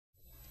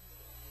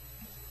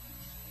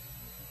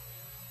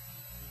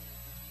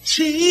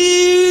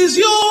She's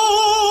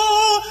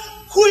your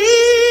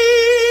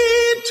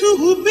queen to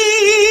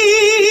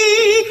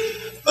be,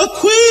 a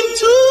queen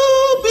to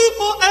be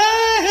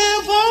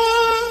forever,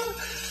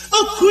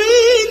 a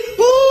queen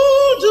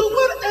who'll do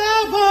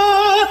whatever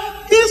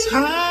His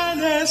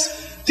Highness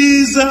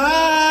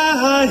desires.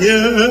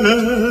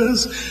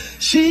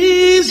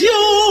 She's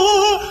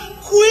your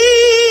queen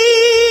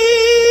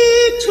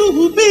to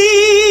be,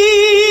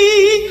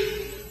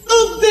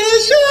 a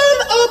vision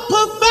of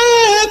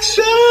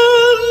perfection,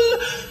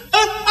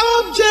 an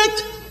object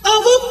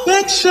of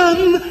affection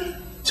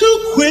to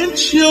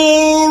quench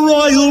your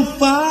royal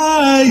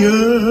fire,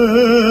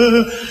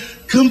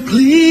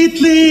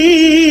 completely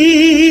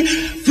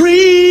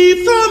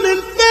free from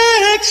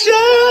infection,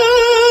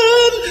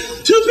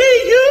 to be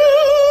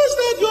used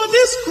at your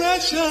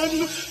discretion,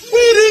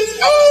 waiting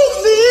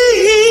only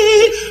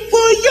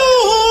for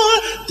your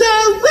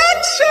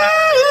direction,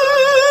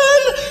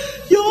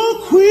 your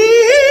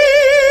queen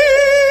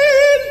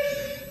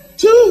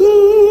to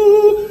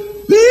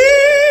be.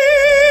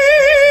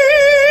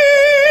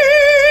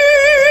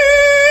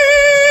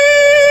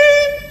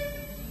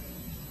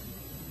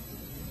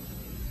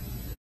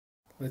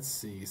 Let's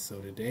see, so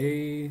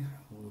today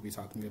we'll be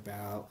talking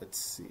about,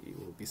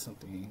 will be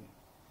something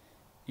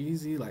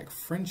easy like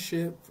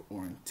friendship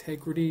or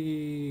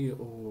integrity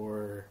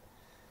or,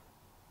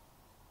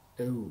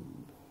 no.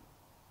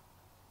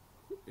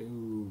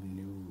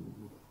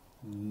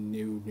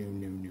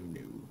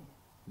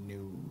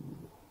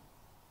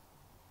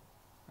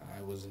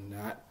 I was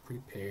not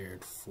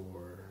prepared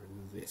for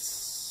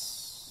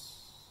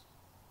this.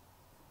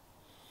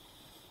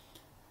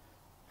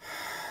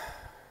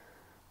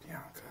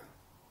 Bianca.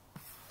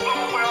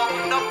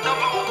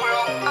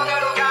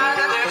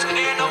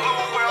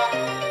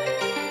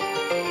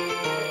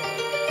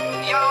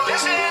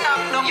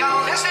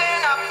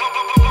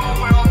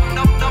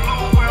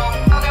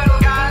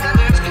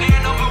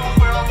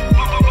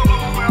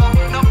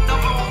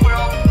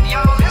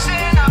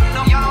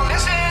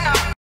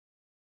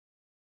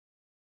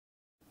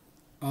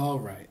 All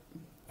right,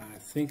 I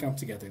think I'm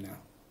together now.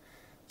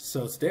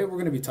 So today we're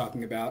going to be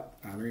talking about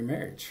honoring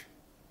marriage.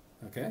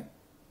 Okay.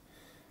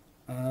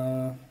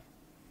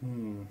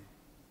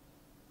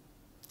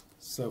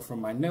 So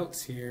from my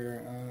notes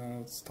here,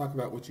 let's talk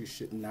about what you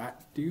should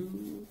not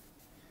do.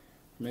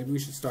 Maybe we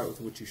should start with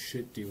what you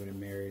should do in a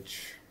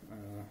marriage.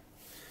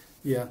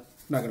 Yeah,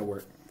 not going to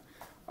work.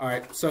 All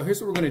right, so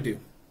here's what we're going to do.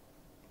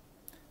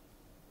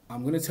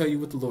 I'm going to tell you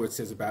what the Lord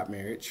says about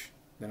marriage.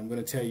 Then I'm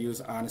going to tell you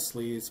as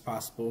honestly as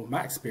possible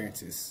my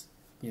experiences,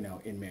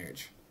 in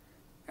marriage.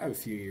 I have a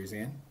few years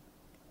in.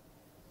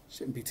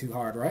 Shouldn't be too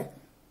hard, right?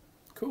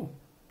 Cool.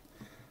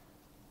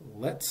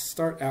 Let's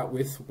start out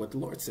with what the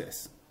Lord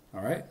says. All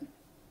right.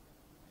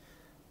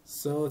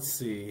 So let's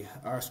see.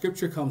 Our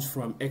scripture comes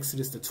from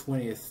Exodus, the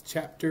 20th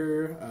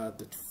chapter,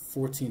 the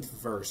 14th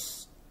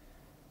verse,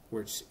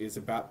 which is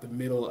about the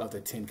middle of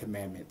the 10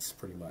 Commandments,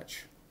 pretty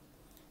much.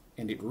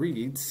 And it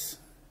reads,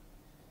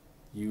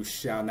 "You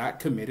shall not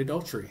commit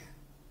adultery."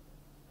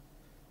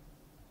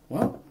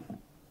 Well,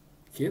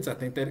 kids, I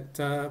think that it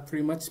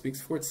pretty much speaks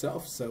for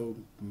itself. So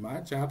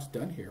my job's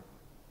done here.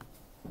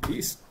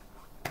 Peace.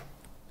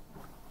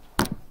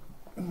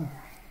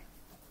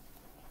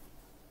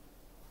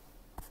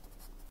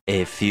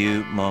 A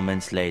few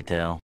moments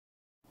later.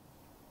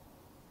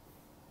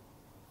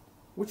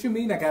 What you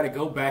mean I gotta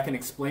go back and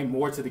explain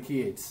more to the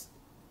kids?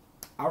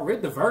 I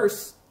read the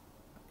verse.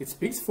 It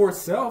speaks for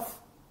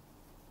itself.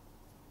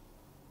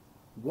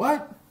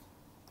 What?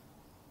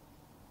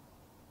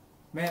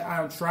 Man,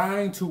 I'm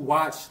trying to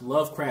watch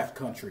Lovecraft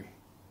Country.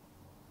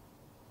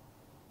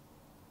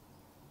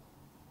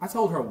 I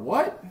told her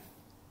what?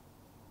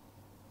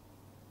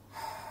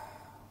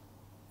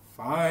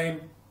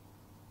 Fine.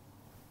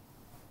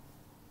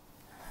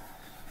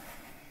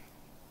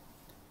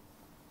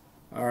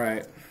 All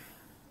right,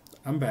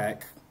 I'm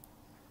back.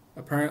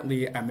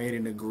 Apparently, I made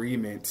an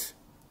agreement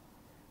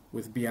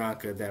with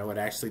Bianca that I would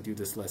actually do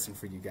this lesson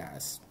for you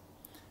guys.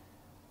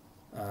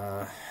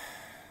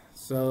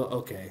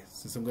 Okay,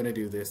 since I'm going to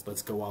do this,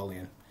 let's go all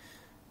in.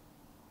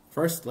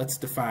 First, let's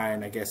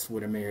define, I guess,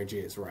 what a marriage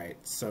is, right?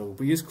 So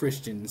we as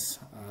Christians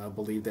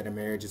believe that a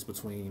marriage is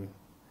between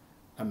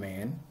a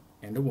man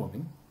and a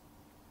woman,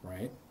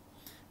 right?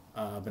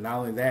 But not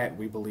only that,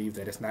 we believe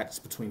that it's not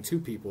just between two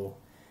people.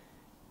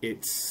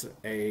 It's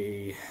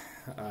a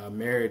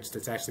marriage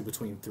that's actually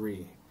between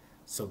three.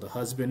 So the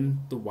husband,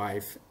 the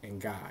wife, and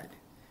God.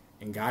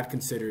 And God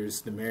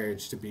considers the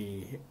marriage to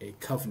be a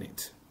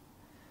covenant.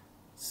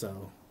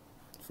 So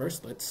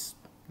first, let's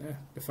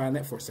define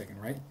that for a second,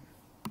 right?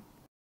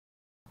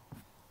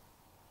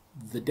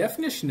 The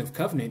definition of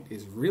covenant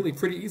is really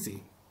pretty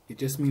easy. It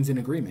just means an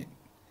agreement,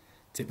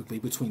 typically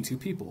between two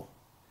people.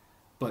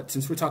 But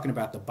since we're talking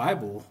about the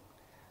Bible,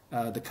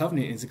 the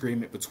covenant is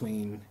agreement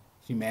between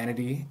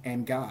humanity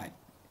and God.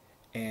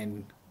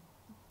 And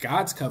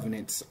God's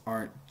covenants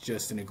aren't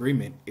just an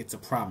agreement, it's a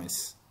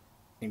promise.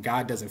 And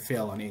God doesn't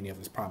fail on any of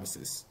his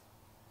promises.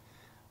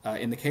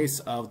 In the case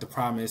of the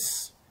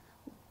promise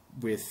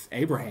with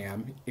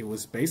Abraham, it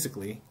was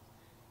basically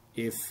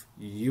If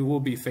you will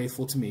be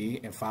faithful to me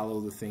and follow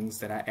the things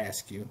that I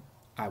ask you,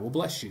 I will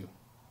bless you.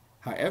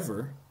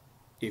 However,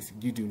 if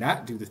you do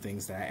not do the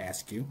things that I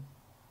ask you,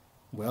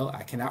 well,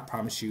 I cannot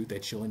promise you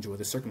that you'll enjoy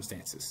the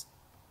circumstances.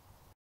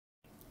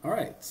 All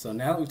right, so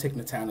now that we've taken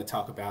the time to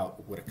talk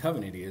about what a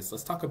covenant is,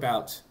 let's talk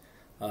about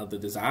the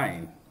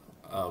design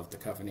of the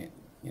covenant.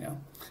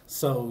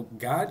 So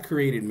God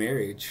created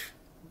marriage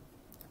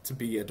to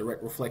be a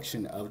direct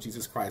reflection of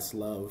Jesus Christ's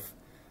love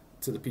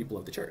to the people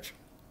of the church.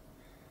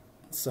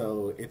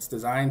 So it's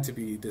designed to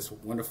be this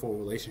wonderful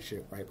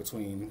relationship, right,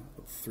 between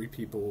three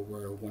people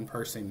where one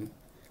person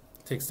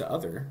takes the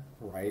other,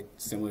 right,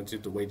 similar to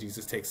the way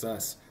Jesus takes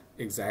us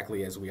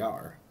exactly as we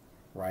are,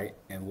 right,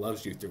 and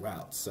loves you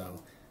throughout.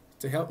 So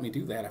to help me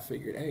do that, I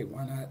figured, hey,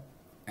 why not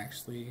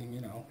actually,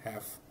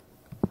 have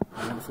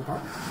a wonderful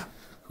partner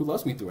who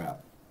loves me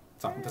throughout,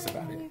 talking to us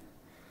about it.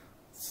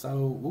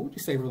 So what would you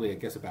say really, I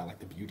guess, about like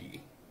the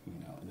beauty,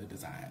 and the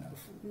design of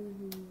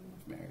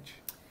marriage?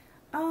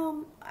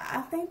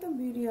 I think the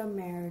beauty of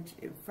marriage,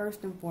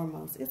 first and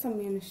foremost, it's a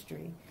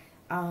ministry.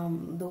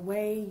 The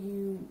way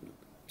you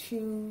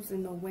choose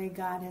and the way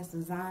God has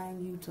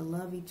designed you to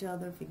love each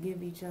other,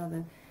 forgive each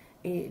other,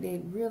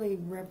 it really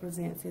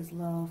represents his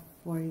love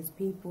for his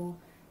people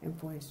and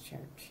for his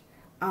church.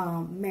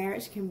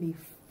 Marriage can be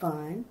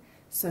fun,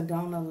 so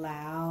don't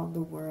allow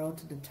the world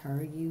to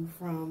deter you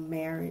from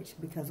marriage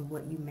because of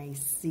what you may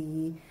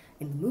see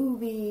in the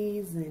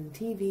movies and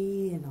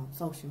TV and on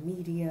social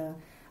media.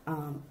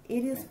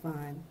 It is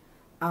fun.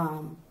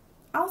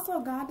 Also,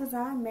 God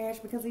designed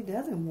marriage because he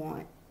doesn't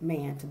want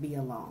man to be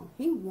alone.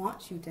 He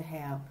wants you to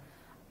have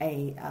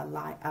a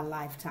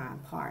lifetime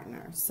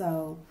partner.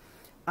 So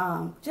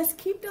just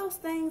keep those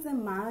things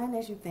in mind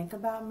as you think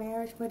about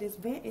marriage. But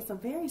it's a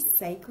very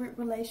sacred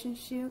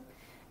relationship.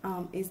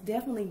 It's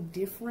definitely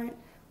different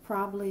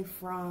probably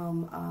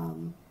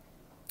from,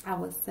 I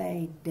would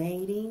say,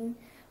 dating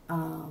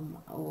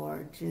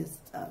or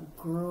just a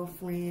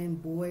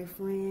girlfriend,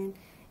 boyfriend.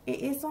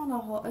 It's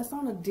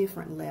on a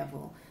different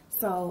level.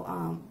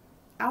 So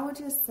I would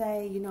just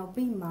say,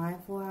 be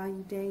mindful how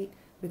you date,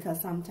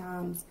 because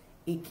sometimes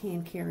it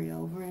can carry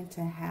over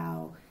into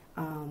how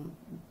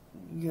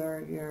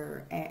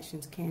your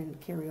actions can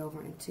carry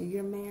over into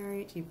your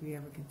marriage, if you're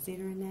ever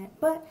considering that.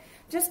 But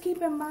just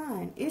keep in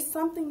mind, it's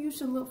something you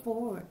should look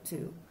forward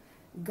to.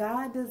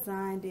 God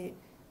designed it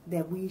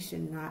that we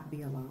should not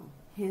be alone.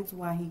 Hence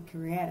why he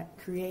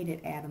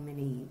created Adam and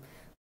Eve.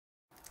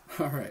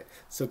 All right,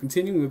 so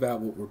continuing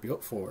about what we're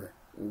built for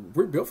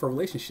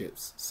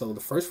relationships. So the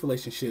first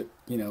relationship,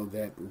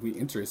 that we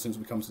enter as soon as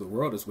we come to the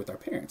world is with our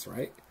parents,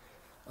 right?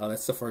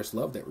 That's the first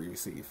love that we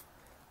receive.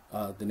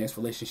 The next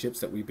relationships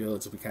that we build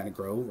as we kind of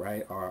grow,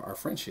 right, are our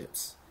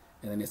friendships.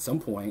 And then at some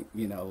point,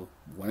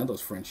 one of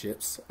those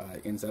friendships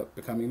ends up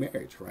becoming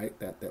marriage, right?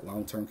 That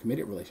long-term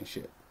committed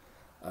relationship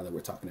that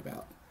we're talking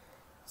about.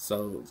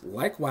 So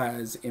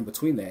likewise, in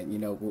between that,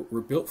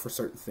 we're built for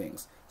certain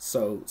things.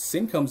 So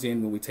sin comes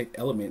in when we take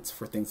elements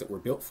for things that we're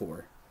built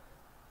for,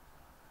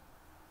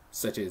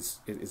 such as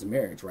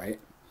marriage,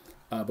 right?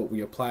 But we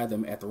apply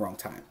them at the wrong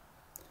time.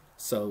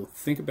 So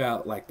think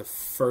about like the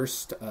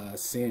first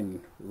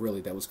sin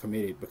really that was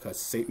committed because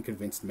Satan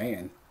convinced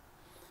man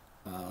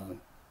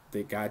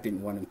that God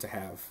didn't want him to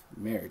have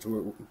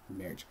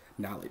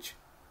knowledge.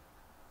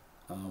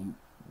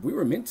 We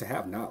were meant to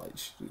have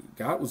knowledge.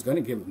 God was going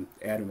to give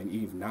Adam and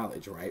Eve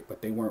knowledge, right?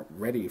 But they weren't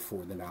ready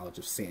for the knowledge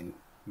of sin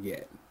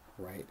yet,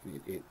 right?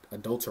 It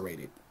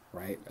adulterated,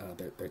 right?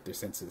 Their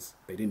senses.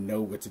 They didn't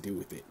know what to do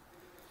with it.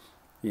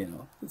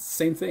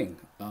 Same thing.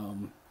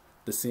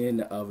 The sin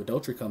of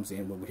adultery comes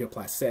in when we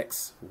apply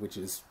sex, which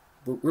is,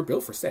 we're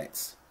built for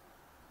sex.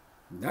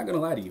 I'm not going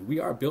to lie to you. We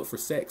are built for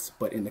sex,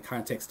 but in the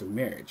context of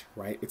marriage,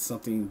 right? It's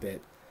something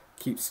that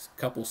keeps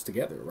couples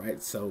together,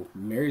 right? So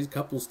married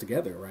couples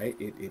together, right?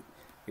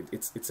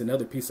 It's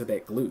another piece of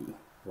that glue,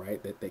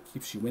 right? That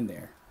keeps you in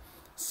there.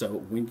 So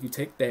when you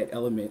take that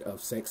element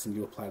of sex and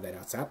you apply that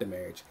outside the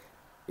marriage,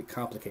 it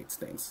complicates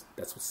things.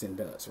 That's what sin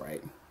does,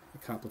 right?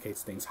 It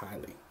complicates things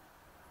highly.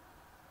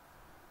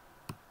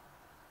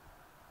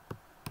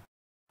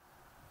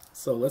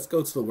 So let's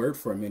go to the word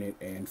for a minute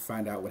and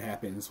find out what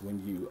happens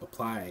when you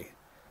apply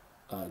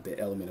the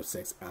element of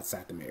sex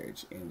outside the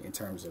marriage in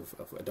terms of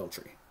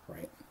adultery,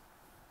 right?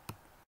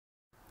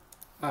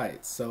 All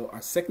right, so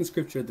our second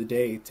scripture of the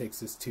day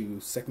takes us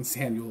to 2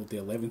 Samuel, the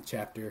 11th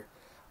chapter,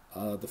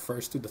 the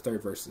first through the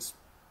third verses.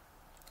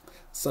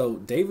 So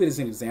David is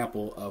an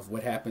example of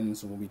what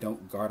happens when we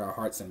don't guard our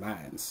hearts and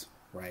minds,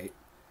 right?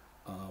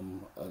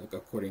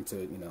 According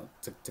to,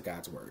 to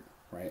God's word,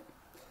 right?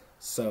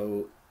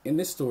 So in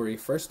this story,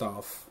 first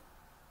off,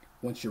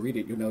 once you read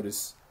it, you'll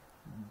notice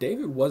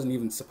David wasn't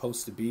even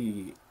supposed to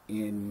be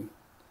in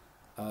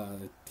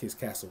his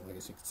castle, I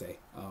guess you could say,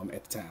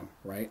 at the time,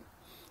 right?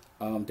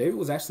 David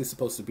was actually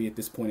supposed to be at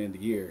this point in the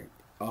year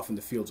off in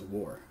the fields of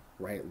war,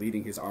 right?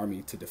 Leading his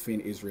army to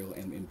defend Israel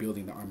and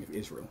building the army of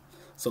Israel.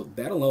 So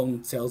that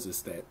alone tells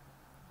us that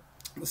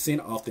sin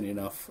often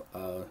enough,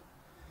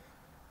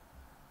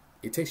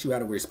 it takes you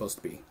out of where you're supposed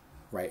to be,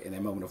 right, in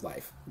that moment of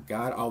life.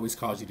 God always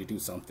calls you to do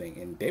something,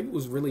 and David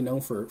was really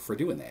known for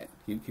doing that.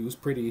 He was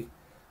pretty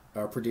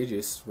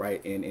prodigious,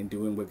 right, in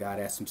doing what God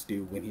asked him to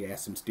do when he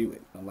asked him to do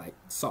it, unlike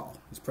Saul,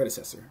 his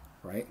predecessor,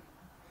 right?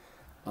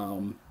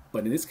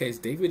 But in this case,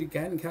 David had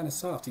gotten kind of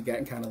soft. He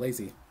gotten kind of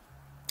lazy.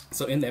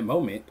 So in that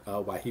moment,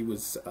 while he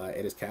was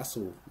at his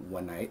castle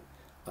one night,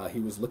 he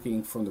was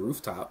looking from the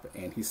rooftop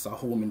and he saw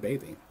a woman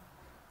bathing,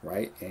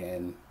 right?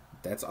 And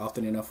that's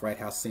often enough, right,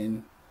 how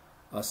sin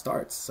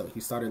starts. So he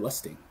started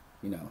lusting,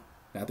 you know.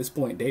 Now at this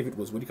point, David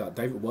was,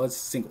 David was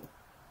single.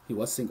 He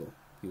was single.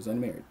 He was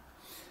unmarried.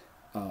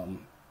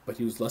 But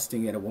he was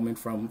lusting at a woman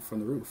from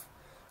the roof.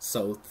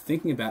 So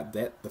thinking about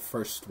that the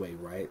first way,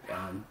 right?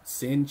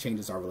 Sin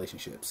changes our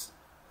relationships.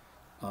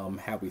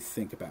 How we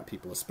think about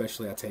people,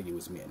 especially, I tell you,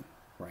 as men,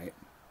 right?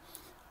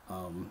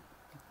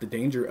 The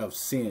danger of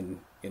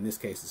sin in this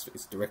case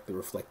is directly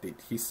reflected.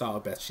 He saw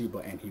Bathsheba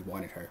and he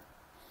wanted her.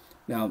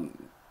 Now,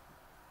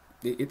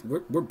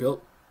 we're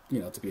built, you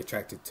know, to be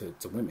attracted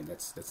to women.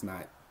 That's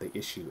not the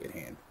issue at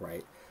hand,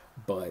 right?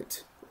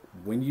 But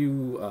when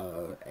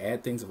you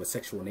add things of a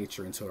sexual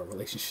nature into a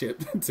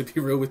relationship, to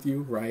be real with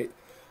you, right?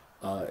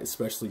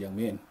 Especially young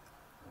men,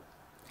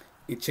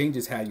 it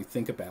changes how you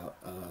think about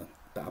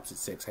the opposite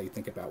sex, how you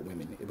think about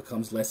women. It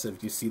becomes less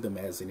of, you see them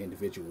as an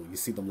individual. You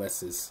see them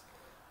less as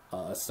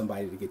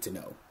somebody to get to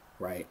know,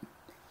 right?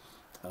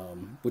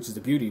 Which is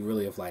the beauty,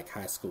 really, of like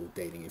high school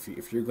dating.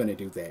 If you're going to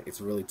do that,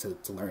 it's really to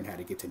learn how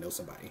to get to know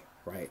somebody,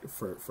 right?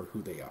 For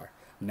who they are,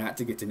 not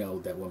to get to know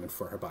that woman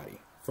for her body,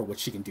 for what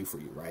she can do for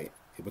you, right?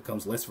 It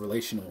becomes less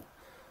relational.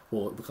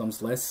 Well, it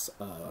becomes less,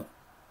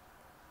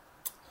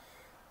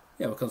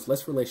 it becomes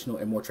less relational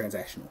and more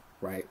transactional,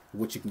 right?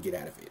 What you can get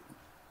out of it,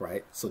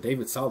 right? So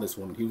David saw this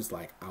woman. He was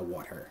like, I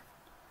want her,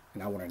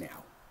 and I want her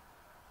now.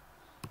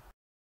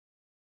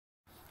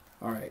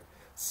 All right.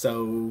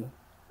 So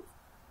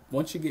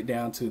once you get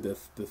down to the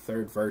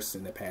third verse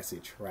in the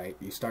passage, right,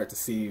 you start to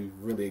see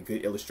really a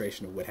good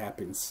illustration of what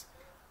happens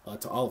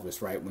to all of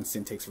us, right, when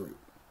sin takes root,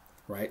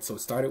 right? So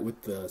it started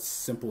with the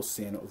simple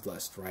sin of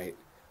lust, right?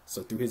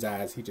 So through his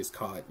eyes, he just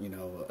caught, you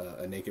know,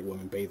 a naked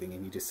woman bathing,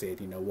 and he just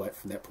said, you know what,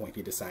 from that point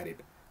he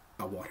decided,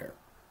 I want her.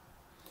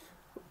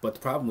 But the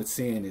problem with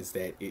sin is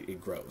that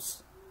it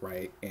grows,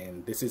 right?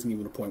 And this isn't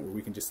even a point where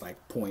we can just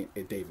like point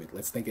at David.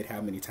 Let's think at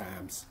how many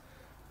times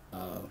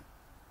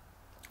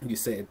you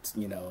said,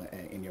 you know,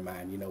 in your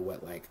mind, you know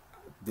what, like,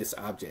 this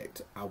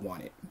object, I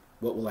want it.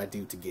 What will I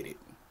do to get it,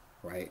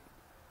 right?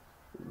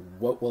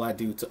 What will I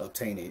do to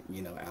obtain it,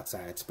 you know,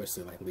 outside,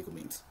 especially like legal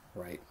means,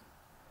 right?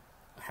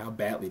 How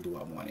badly do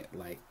I want it?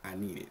 Like, I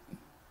need it,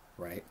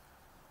 right?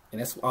 And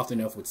that's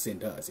often enough what sin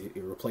does. It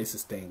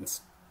replaces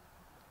things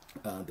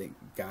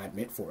that God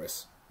meant for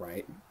us,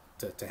 right?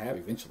 To have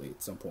eventually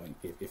at some point,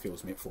 if it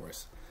was meant for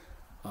us.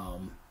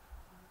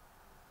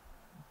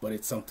 But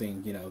it's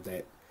something, you know,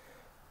 that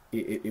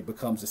it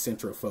becomes the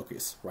center of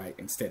focus, right?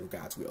 Instead of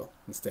God's will,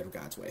 instead of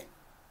God's way.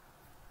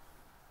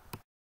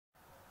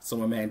 So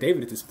my man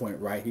David at this point,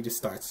 right, he just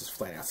starts just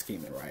flat out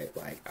scheming, right?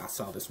 Like, I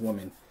saw this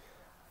woman,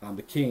 I'm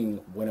the king,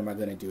 what am I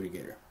going to do to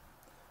get her?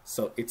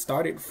 So it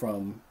started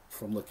from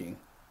looking,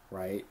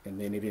 right?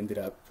 And then it ended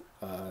up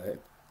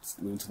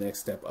moving to the next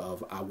step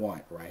of I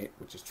want, right?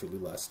 Which is truly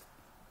lust.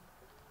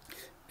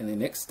 And the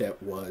next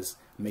step was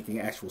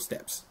making actual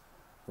steps,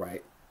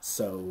 right?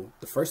 So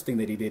the first thing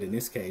that he did in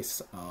this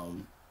case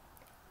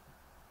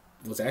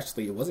was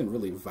actually, it wasn't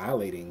really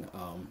violating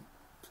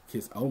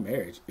his own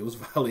marriage. It was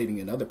violating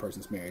another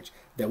person's marriage.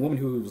 That woman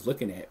who he was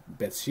looking at,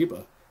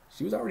 Bathsheba,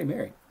 she was already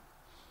married.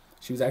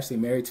 She was actually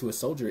married to a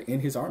soldier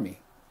in his army.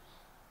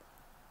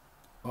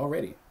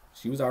 Already.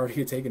 She was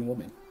already a taken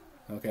woman.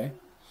 Okay?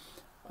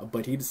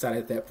 But he decided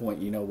at that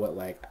point, you know what,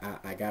 like,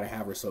 I gotta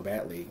have her so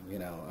badly, you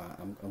know,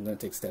 I'm gonna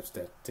take steps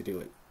to do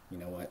it. You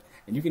know what?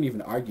 And you can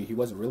even argue he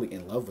wasn't really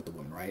in love with the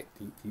woman, right?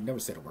 He never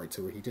said a word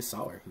to her. He just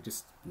saw her. He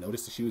just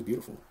noticed that she was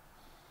beautiful,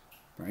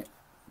 right?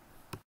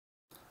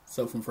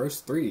 So from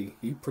verse 3,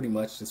 he pretty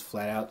much just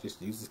flat out just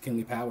used his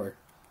kingly power.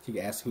 He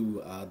asked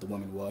who the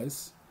woman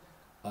was.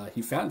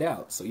 He found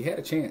out, so he had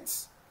a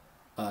chance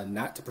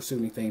not to pursue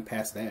anything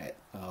past that.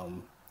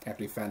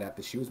 After he found out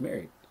that she was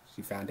married,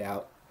 she found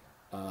out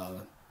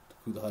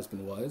who the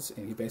husband was,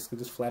 and he basically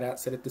just flat out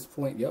said at this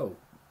point, yo,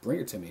 bring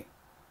her to me.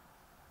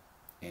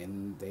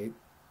 And they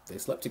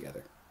slept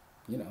together,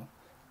 you know.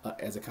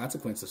 As a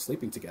consequence of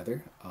sleeping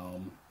together,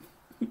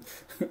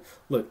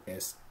 look,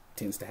 as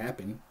tends to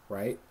happen,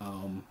 right?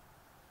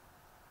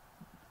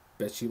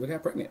 Bathsheba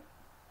got pregnant,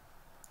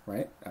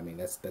 right? I mean,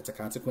 that's a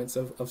consequence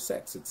of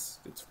sex.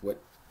 It's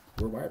what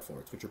we're wired for.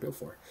 It's what you're built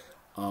for.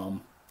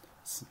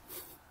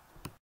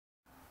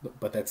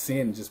 But that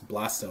sin just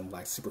blossomed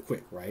like super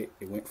quick, right?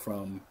 It went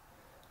from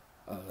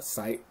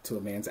sight to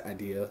a man's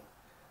idea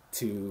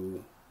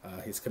to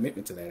his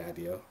commitment to that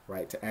idea,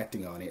 right? To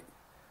acting on it,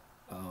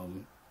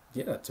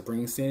 to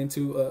bringing sin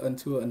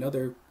into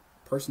another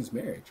person's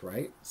marriage,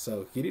 right?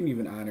 So he didn't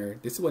even honor.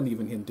 This wasn't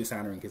even him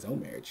dishonoring his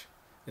own marriage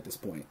at this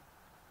point.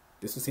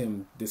 This was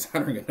him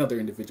dishonoring another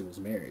individual's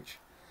marriage.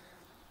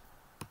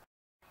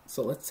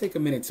 So let's take a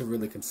minute to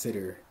really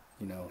consider,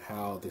 you know,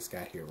 how this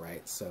got here,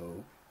 right?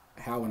 So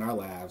how in our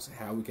lives,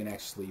 how we can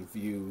actually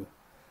view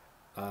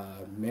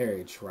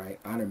marriage, right?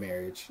 Honor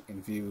marriage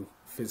and view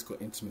physical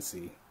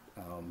intimacy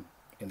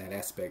in that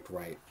aspect,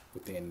 right?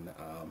 Within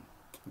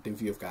the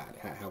view of God,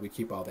 how we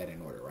keep all that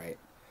in order, right?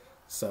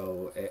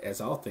 So as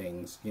all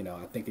things, you know,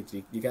 I think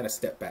you got to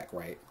step back,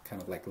 right?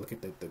 Kind of like look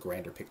at the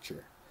grander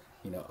picture,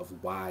 you know,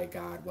 of why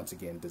God once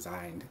again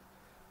designed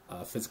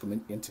physical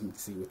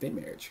intimacy within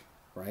marriage,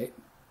 right?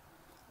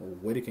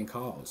 What it can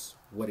cause,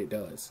 what it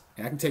does.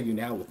 And I can tell you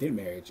now within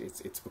marriage,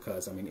 it's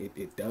because, I mean,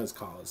 it does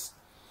cause,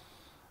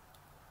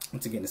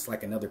 once again, it's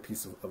like another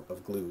piece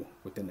of glue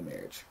within the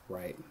marriage,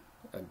 right?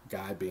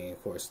 God being,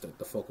 of course,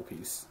 the focal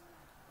piece.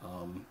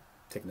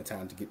 Taking the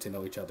time to get to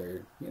know each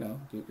other, you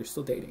know, you're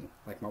still dating.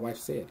 Like my wife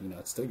said, you know,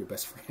 it's still your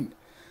best friend.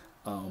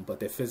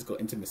 But that physical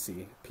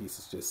intimacy piece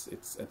is just,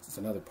 it's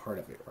another part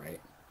of it, right?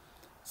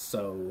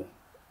 So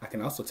I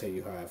can also tell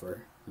you,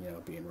 however, you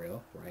know, being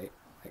real, right?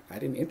 Like I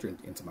didn't enter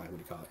into my,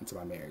 into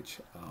my marriage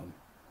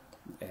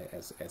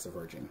as a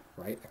virgin,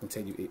 right? I can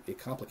tell you it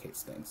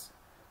complicates things,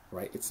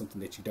 right? It's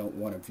something that you don't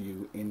want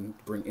to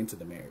bring into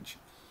the marriage.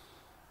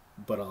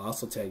 But I'll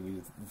also tell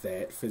you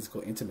that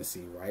physical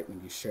intimacy, right,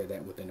 when you share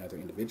that with another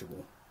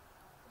individual,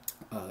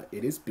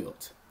 it is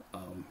built,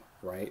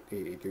 right?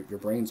 Your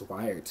brain's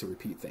wired to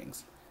repeat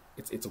things.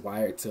 It's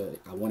wired to,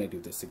 I want to do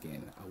this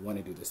again. I want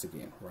to do this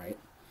again, right?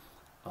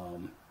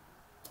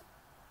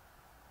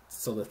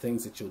 So the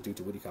things that you'll do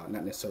to,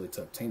 not necessarily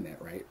to obtain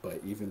that, right? But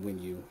even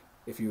when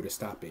if you were to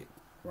stop it,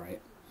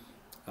 right?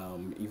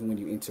 Even when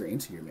you enter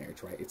into your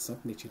marriage, right? It's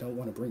something that you don't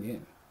want to bring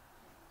in.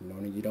 You know,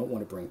 you don't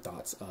want to bring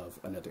thoughts of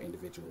another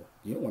individual.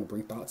 You don't want to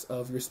bring thoughts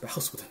of your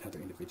spouse with another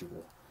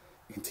individual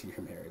into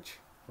your marriage,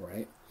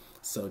 right?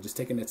 So just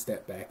taking that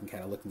step back and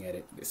kind of looking at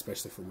it,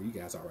 especially from where you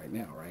guys are right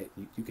now, right?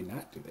 You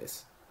cannot do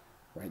this,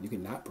 right? You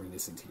cannot bring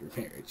this into your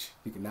marriage.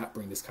 You cannot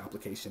bring this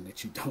complication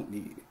that you don't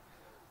need,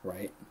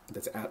 right?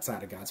 That's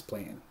outside of God's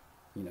plan.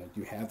 You know,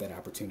 you have that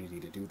opportunity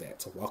to do that,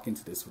 to walk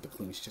into this with a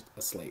clean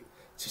slate,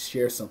 to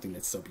share something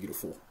that's so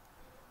beautiful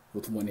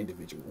with one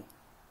individual,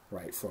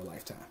 right, for a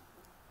lifetime.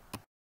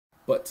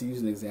 But to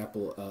use an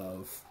example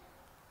of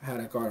how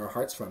to guard our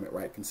hearts from it,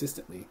 right,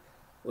 consistently,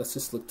 let's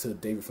just look to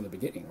David from the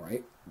beginning,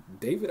 right?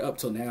 David, up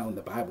till now in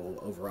the Bible,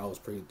 overall, is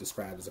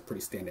described as a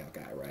pretty standout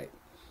guy, right?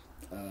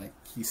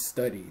 He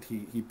studied,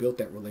 he built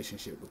that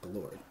relationship with the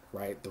Lord,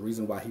 right? The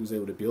reason why he was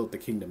able to build the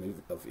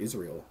kingdom of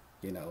Israel,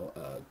 you know,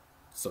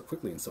 so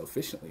quickly and so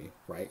efficiently,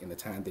 right, in the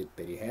time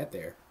that he had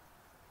there,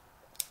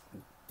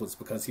 was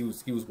because he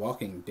was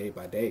walking day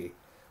by day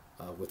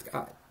with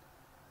God.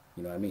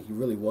 You know what I mean? He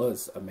really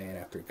was a man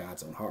after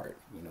God's own heart.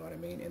 You know what I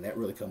mean? And that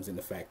really comes in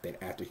the fact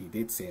that after he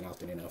did sin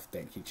often enough,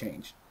 that he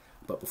changed.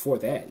 But before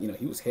that, you know,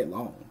 he was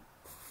headlong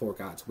for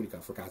God's,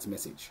 for God's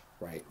message,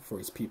 right? For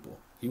his people.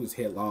 He was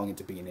headlong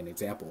into being an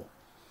example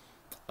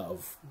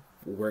of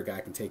where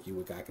God can take you,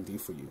 what God can do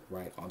for you,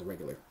 right? On the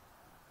regular.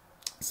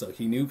 So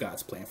he knew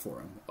God's plan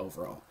for him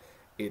overall.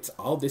 It's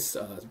all this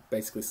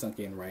basically sunk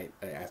in, right?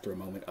 After a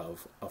moment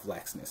of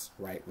laxness,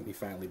 right? When he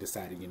finally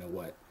decided, you know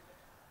what?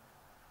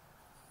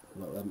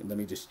 Let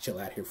me just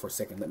chill out here for a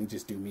second. Let me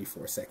just do me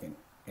for a second.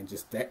 And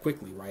just that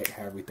quickly, right,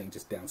 how everything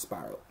just down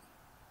spiraled.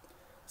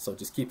 So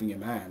just keeping in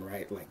mind,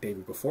 right, like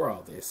David before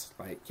all this,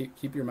 like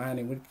keep your mind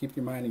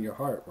in your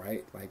heart,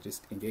 right? Like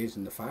just engage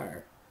in the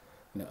fire,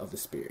 you know, of the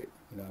Spirit.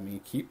 You know what I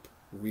mean? Keep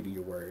reading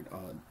your word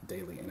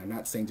daily. And I'm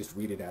not saying just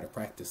read it out of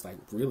practice, like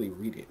really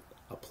read it,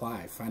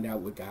 apply, find out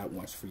what God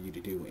wants for you to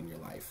do in your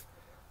life,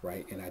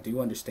 right? And I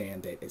do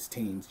understand that as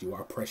teens, you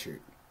are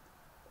pressured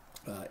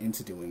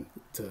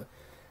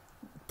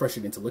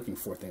pressured into looking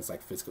for things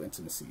like physical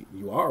intimacy.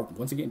 You are,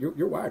 once again,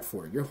 you're wired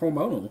for it. You're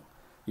hormonal.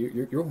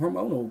 You're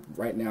hormonal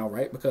right now,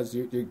 right? Because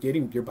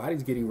your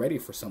body's getting ready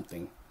for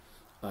something.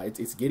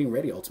 It's getting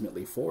ready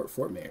ultimately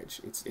for marriage.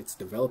 It's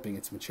developing,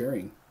 it's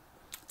maturing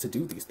to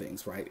do these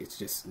things, right? It's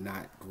just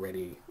not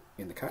ready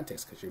in the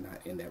context because you're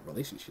not in that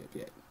relationship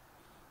yet,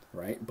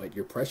 right? But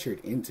you're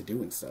pressured into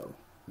doing so.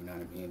 You know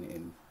what I mean?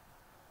 And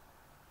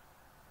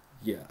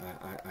yeah,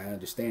 I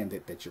understand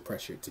that you're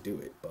pressured to do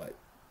it, but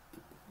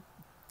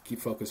keep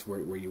focused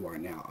where you are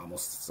now.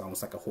 It's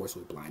almost like a horse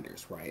with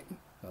blinders, right?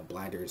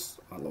 Blinders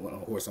on a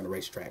horse on a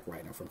racetrack,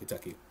 right? I'm from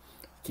Kentucky.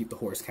 Keep the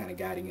horse kind of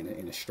guiding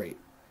in a straight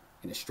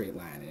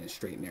line, in a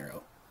straight and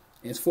narrow.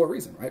 And it's for a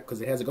reason, right?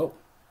 Because it has a goal.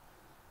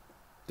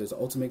 There's an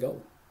ultimate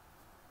goal.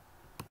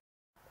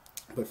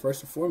 But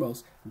first and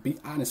foremost, be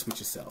honest with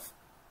yourself.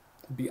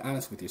 Be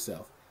honest with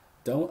yourself.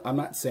 I'm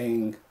not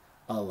saying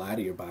lie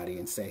to your body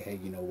and say, hey,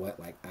 you know what?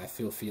 Like, I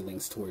feel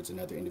feelings towards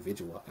another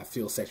individual. I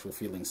feel sexual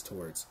feelings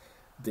towards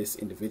this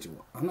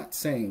individual. I'm not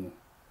saying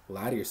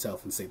lie to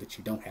yourself and say that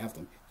you don't have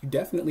them. You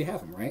definitely have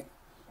them, right?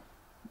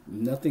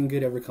 Nothing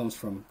good ever comes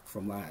from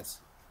lies.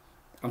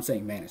 I'm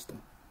saying manage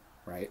them,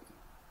 right?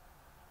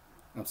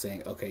 I'm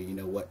saying, okay, you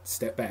know what?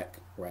 Step back,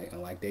 right?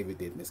 Unlike David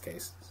did in this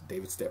case.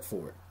 David stepped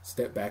forward.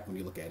 Step back when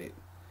you look at it.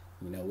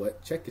 You know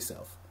what? Check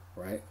yourself,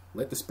 right?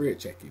 Let the Spirit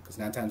check you. Because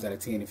 9 times out of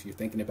 10, if you're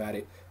thinking about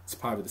it, it's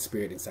probably the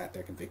Spirit inside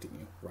there convicting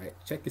you, right?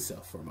 Check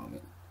yourself for a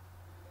moment.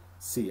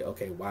 see,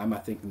 okay, why am I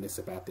thinking this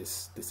about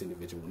this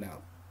individual?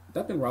 Now,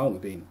 nothing wrong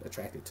with being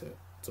attracted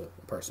to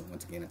a person.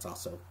 Once again, it's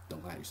also,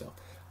 don't lie to yourself.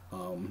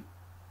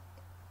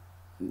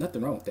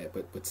 Nothing wrong with that,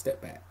 but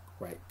step back,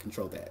 right?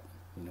 Control that.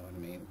 You know what I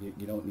mean?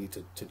 You don't need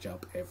to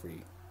jump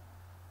every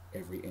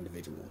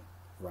individual,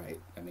 right?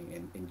 I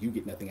mean, and you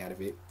get nothing out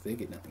of it, they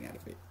get nothing out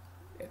of it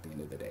at the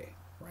end of the day,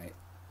 right?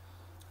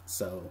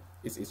 So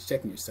it's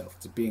checking yourself,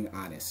 it's being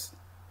honest,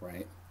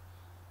 right?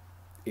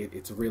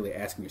 It's really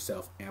asking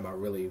yourself, am I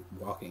really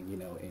walking, you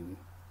know,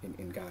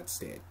 in God's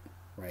stead,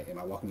 right? Am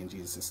I walking in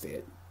Jesus'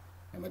 stead?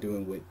 Am I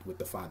doing what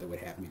the Father would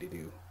have me to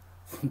do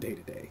from day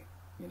to day,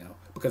 you know?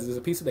 Because there's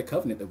a piece of that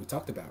covenant that we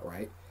talked about,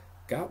 right?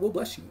 God will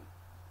bless you.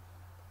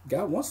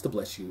 God wants to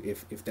bless you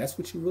if that's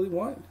what you really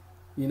want,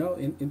 you know,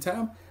 in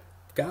time.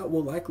 God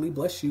will likely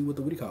bless you with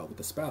with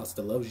the spouse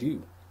that loves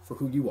you for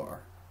who you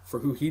are, for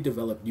who he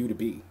developed you to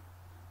be.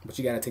 But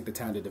you got to take the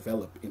time to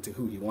develop into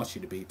who he wants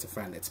you to be to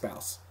find that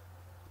spouse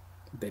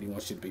that he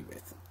wants you to be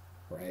with,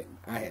 right?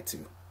 I had to,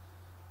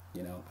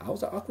 you know, I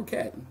was an awkward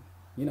cat.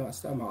 You know, I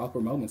still have my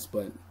awkward moments,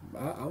 but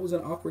I was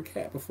an awkward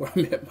cat before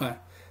I met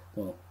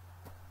well,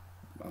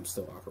 I'm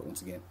still awkward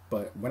once again.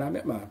 But when I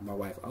met my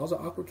wife, I was an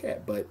awkward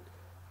cat, but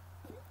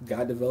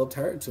God developed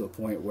her to a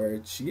point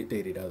where she had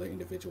dated other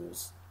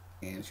individuals.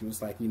 And she was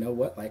like, you know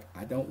what? Like,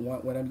 I don't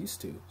want what I'm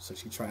used to. So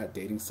she tried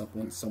dating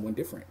someone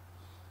different.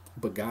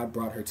 But God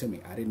brought her to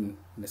me. I didn't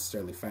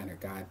necessarily find her.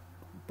 God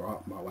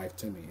brought my wife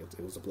to me.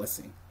 It was a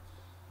blessing.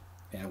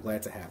 And I'm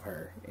glad to have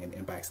her,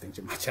 and by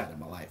extension, my child in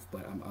my life.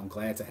 But I'm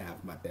glad to have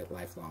that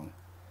lifelong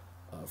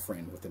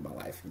friend within my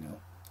life, you know.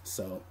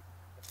 So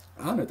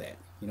honor that.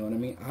 You know what I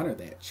mean? Honor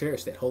that.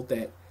 Cherish that. Hold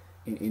that.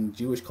 In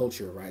Jewish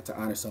culture, right? To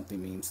honor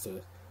something means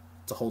to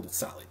hold it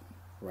solid,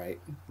 right?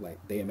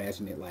 Like they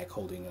imagine it like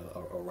holding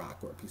a rock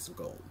or a piece of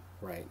gold,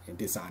 right? And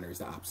dishonor is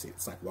the opposite.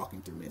 It's like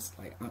walking through mist.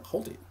 Like,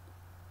 hold it.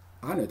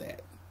 Honor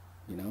that,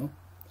 you know?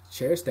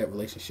 Cherish that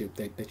relationship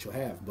that you'll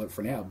have. But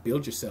for now,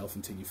 build yourself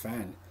until you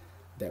find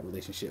that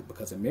relationship,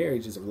 because a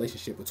marriage is a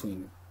relationship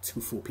between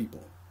two full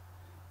people.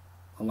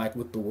 Unlike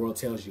what the world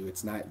tells you,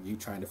 it's not you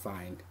trying to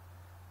find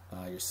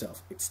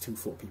yourself. It's two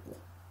full people.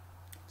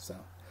 So,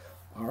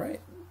 all right.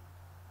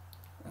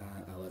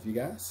 I love you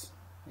guys.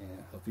 And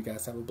I hope you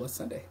guys have a blessed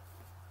Sunday.